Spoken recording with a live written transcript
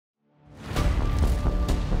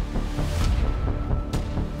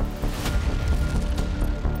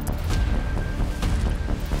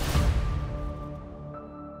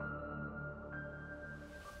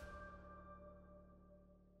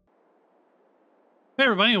Hey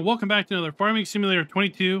everybody, and welcome back to another Farming Simulator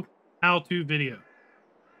 22 how-to video.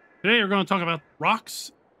 Today we're going to talk about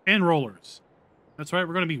rocks and rollers. That's right,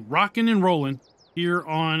 we're going to be rocking and rolling here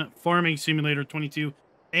on Farming Simulator 22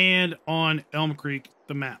 and on Elm Creek,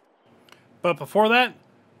 the map. But before that,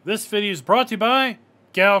 this video is brought to you by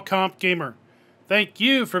Comp Gamer. Thank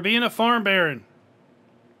you for being a farm baron.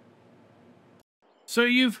 So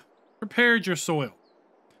you've prepared your soil,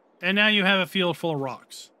 and now you have a field full of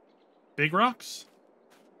rocks. Big rocks?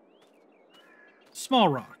 Small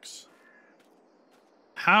rocks.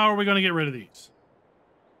 How are we going to get rid of these?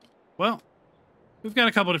 Well, we've got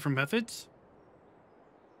a couple different methods.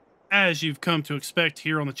 As you've come to expect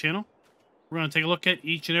here on the channel, we're going to take a look at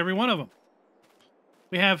each and every one of them.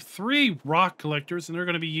 We have 3 rock collectors, and they're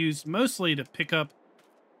going to be used mostly to pick up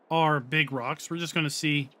our big rocks. We're just going to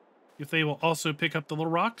see if they will also pick up the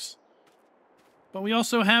little rocks. But we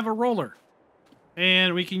also have a roller,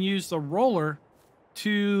 and we can use the roller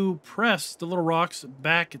to press the little rocks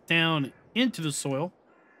back down into the soil.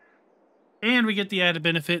 And we get the added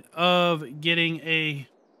benefit of getting a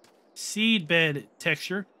seed bed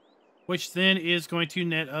texture, which then is going to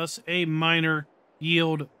net us a minor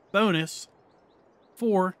yield bonus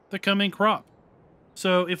for the coming crop.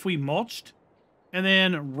 So if we mulched and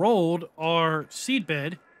then rolled our seed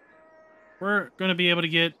bed, we're going to be able to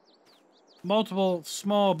get multiple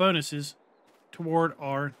small bonuses toward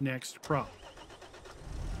our next crop.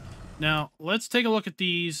 Now, let's take a look at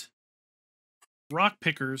these rock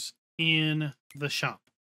pickers in the shop.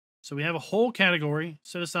 So we have a whole category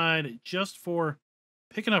set aside just for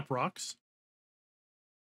picking up rocks.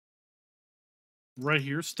 Right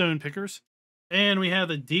here, stone pickers. And we have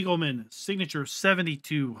the Diegelman Signature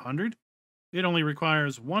 7200. It only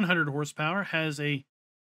requires 100 horsepower, has a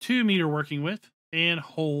 2-meter working width, and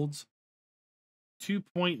holds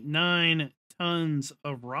 2.9 tons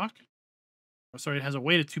of rock. Sorry, it has a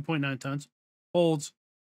weight of 2.9 tons, holds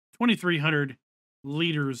 2,300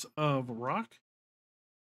 liters of rock.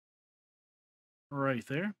 Right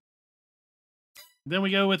there. Then we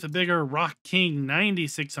go with the bigger Rock King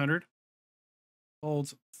 9600.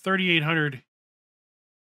 Holds 3,800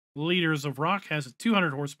 liters of rock, has a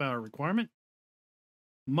 200 horsepower requirement.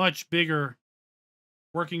 Much bigger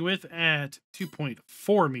working width at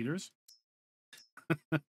 2.4 meters.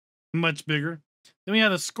 Much bigger. Then we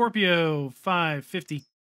have the Scorpio 550.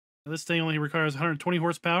 Now, this thing only requires 120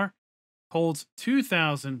 horsepower, holds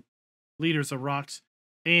 2,000 liters of rocks,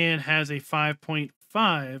 and has a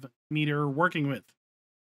 5.5 meter working width.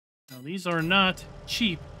 Now, these are not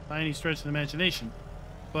cheap by any stretch of the imagination,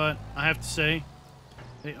 but I have to say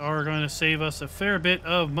they are going to save us a fair bit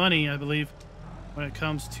of money, I believe, when it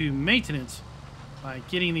comes to maintenance by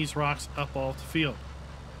getting these rocks up off the field.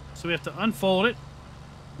 So we have to unfold it,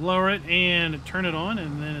 lower it, and turn it on,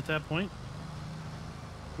 and then at that point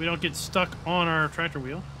we don't get stuck on our tractor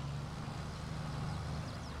wheel.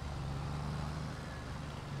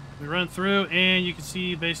 We run through, and you can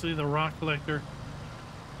see basically the rock collector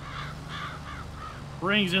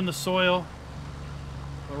brings in the soil.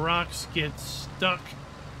 The rocks get stuck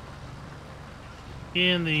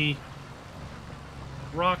in the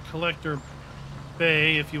rock collector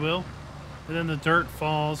bay, if you will, and then the dirt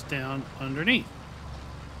falls down underneath.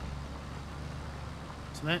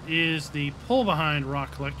 So that is the pull behind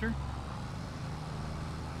rock collector.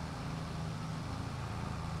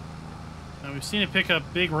 Now we've seen it pick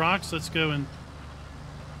up big rocks. Let's go and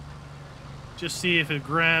just see if it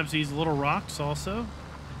grabs these little rocks also.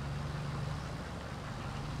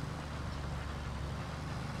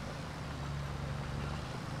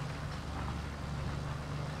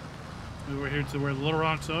 Over here to where the little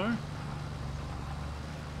rocks are.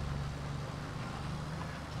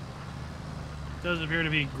 Does appear to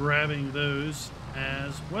be grabbing those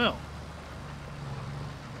as well.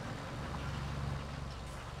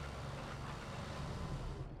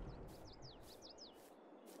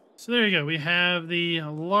 So there you go. We have the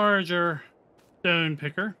larger stone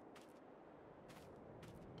picker.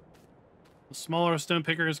 The smaller stone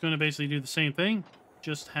picker is going to basically do the same thing,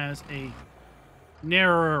 just has a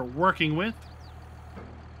narrower working width.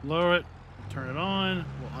 Lower it, turn it on,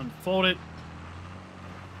 we'll unfold it,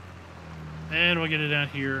 and we'll get it out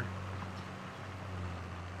here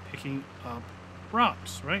picking up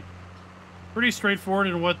rocks, right? Pretty straightforward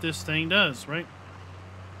in what this thing does, right?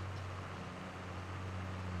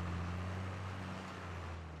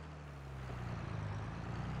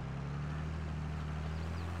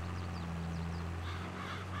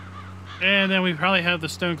 And then we probably have the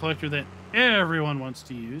stone collector that everyone wants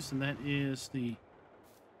to use, and that is the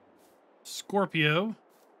Scorpio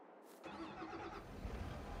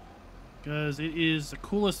because it is the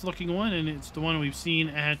coolest looking one, and it's the one we've seen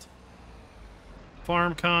at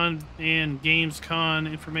FarmCon and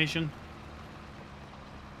GamesCon information.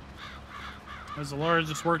 As the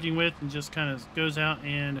largest working with, and just kind of goes out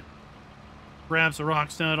and grabs the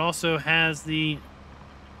rocks. Now it also has the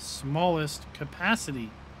smallest capacity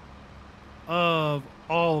of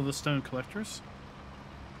all of the stone collectors.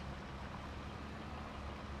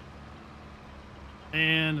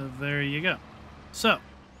 And there you go. So,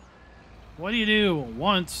 what do you do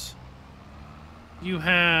once you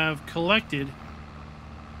have collected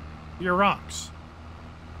your rocks?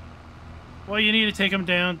 Well, you need to take them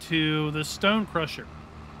down to the stone crusher.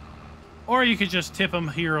 Or you could just tip them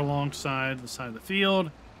here alongside the side of the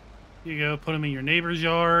field. You go put them in your neighbor's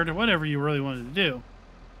yard, whatever you really wanted to do.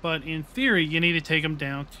 But in theory, you need to take them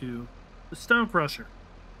down to the stone crusher.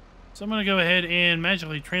 So I'm going to go ahead and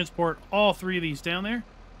magically transport all 3 of these down there,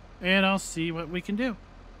 and I'll see what we can do.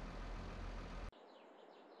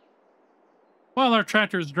 While our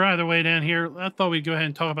tractors drive their way down here, I thought we'd go ahead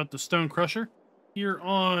and talk about the stone crusher here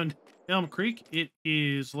on Elm Creek. It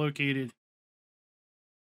is located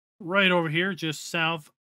right over here, just south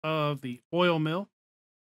of the oil mill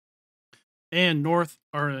and north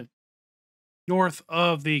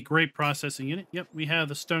of the grape processing unit. Yep, we have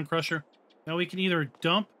the stone crusher. Now we can either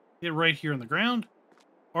dump it right here on the ground,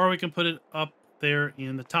 or we can put it up there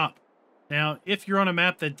in the top. Now, if you're on a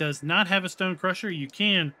map that does not have a stone crusher, you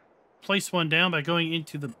can place one down by going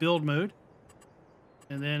into the build mode.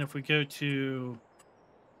 And then if we go to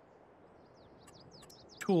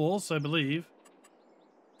tools, I believe,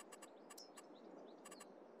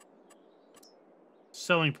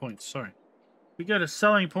 selling points, sorry. We go to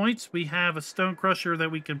selling points, we have a stone crusher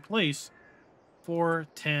that we can place for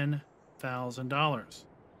 $10,000.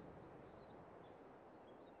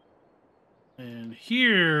 And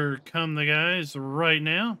here come the guys right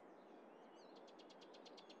now.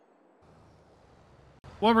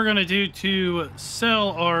 What we're going to do to sell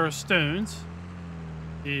our stones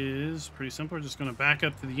is pretty simple. We're just going to back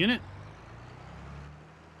up to the unit.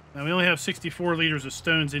 Now we only have 64 liters of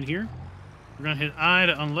stones in here. We're going to hit I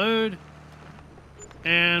to unload.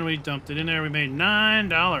 And we dumped it in there. We made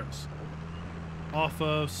 $9 off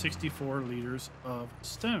of 64 liters of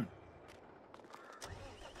stone.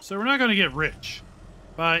 So we're not going to get rich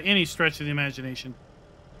by any stretch of the imagination.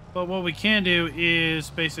 But what we can do is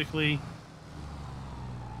basically,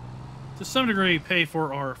 to some degree, pay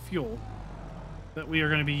for our fuel that we are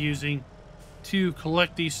going to be using to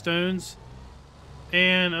collect these stones.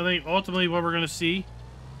 And I think ultimately what we're going to see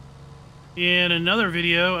in another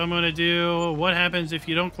video, I'm going to do what happens if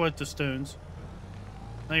you don't collect the stones.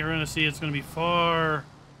 I think we're going to see it's going to be far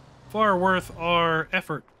worth our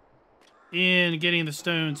effort in getting the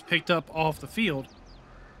stones picked up off the field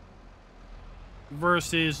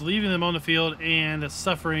versus leaving them on the field and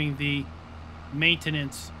suffering the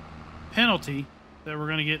maintenance penalty that we're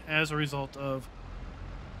going to get as a result of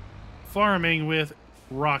farming with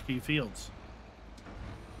rocky fields.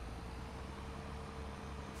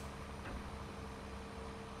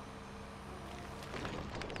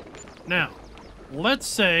 Now, let's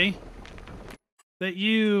say that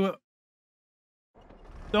you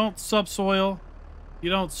don't subsoil, you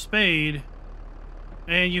don't spade,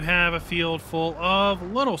 and you have a field full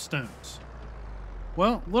of little stones.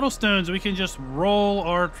 Well, little stones, we can just roll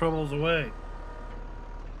our troubles away.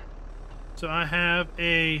 So I have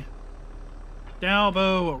a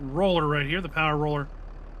Dalbo roller right here, the Power Roller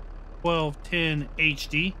 1210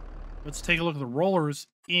 HD. Let's take a look at the rollers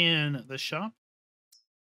in the shop.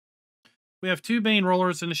 We have 2 main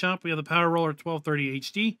rollers in the shop. We have the Power Roller 1230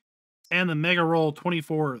 HD and the Mega Roll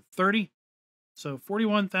 2430. So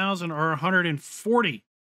 $41,000 or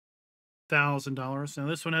 $140,000. Now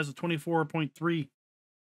this one has a 24.3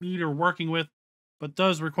 meter working width, but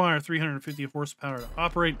does require 350 horsepower to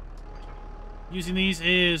operate. Using these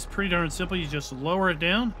is pretty darn simple. You just lower it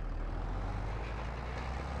down,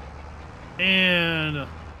 and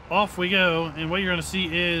off we go. And what you're going to see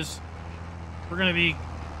is we're going to be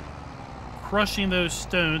crushing those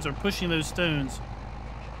stones or pushing those stones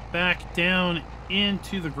back down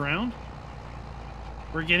into the ground.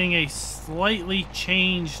 We're getting a slightly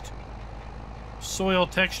changed soil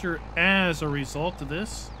texture as a result of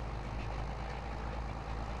this.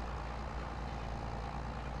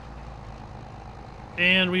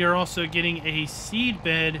 And we are also getting a seed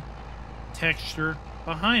bed texture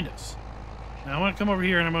behind us. Now I want to come over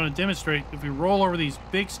here and I'm going to demonstrate. If we roll over these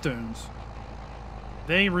big stones,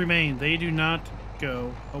 they remain. They do not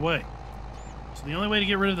go away. So the only way to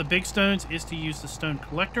get rid of the big stones is to use the stone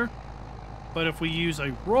collector. But if we use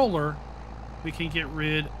a roller, we can get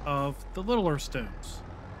rid of the littler stones.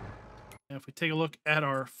 And if we take a look at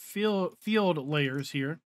our field layers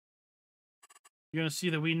here, you're going to see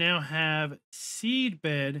that we now have seed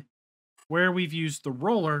bed where we've used the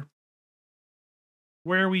roller.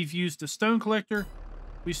 Where we've used the stone collector,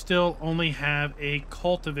 we still only have a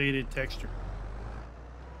cultivated texture.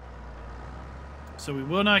 So we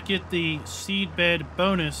will not get the seed bed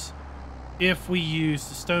bonus if we use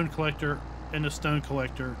the stone collector and the stone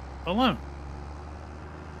collector alone.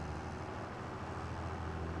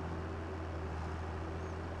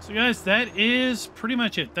 So guys, that is pretty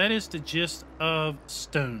much it. That is the gist of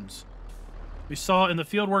stones. We saw in the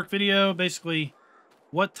fieldwork video, basically,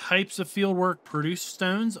 what types of fieldwork produce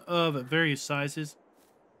stones of various sizes.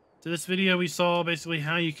 To this video, we saw basically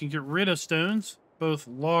how you can get rid of stones, both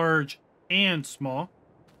large and small.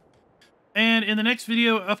 And in the next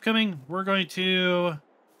video upcoming, we're going to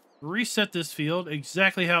reset this field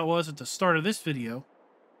exactly how it was at the start of this video.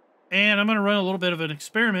 And I'm going to run a little bit of an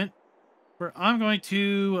experiment where I'm going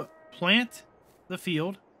to plant the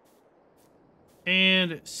field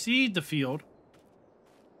and seed the field.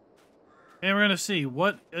 And we're going to see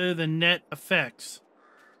what are the net effects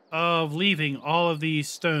of leaving all of these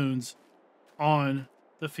stones on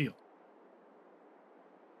the field.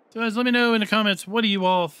 So guys, let me know in the comments, what do you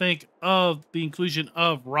all think of the inclusion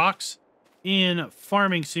of rocks in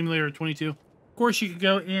Farming Simulator 22? Of course, you can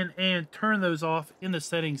go in and turn those off in the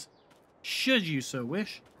settings, should you so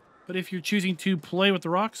wish. But if you're choosing to play with the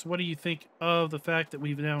rocks, what do you think of the fact that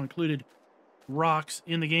we've now included rocks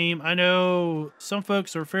in the game? I know some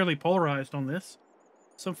folks are fairly polarized on this.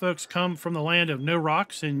 Some folks come from the land of no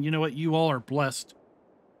rocks, and you know what? You all are blessed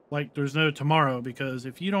like there's no tomorrow, because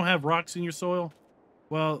if you don't have rocks in your soil,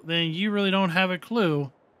 well, then you really don't have a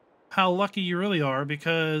clue how lucky you really are,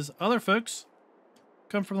 because other folks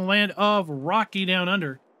come from the land of rocky down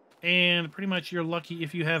under, and pretty much you're lucky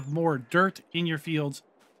if you have more dirt in your fields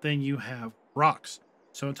than you have rocks.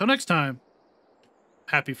 So until next time,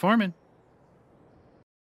 happy farming.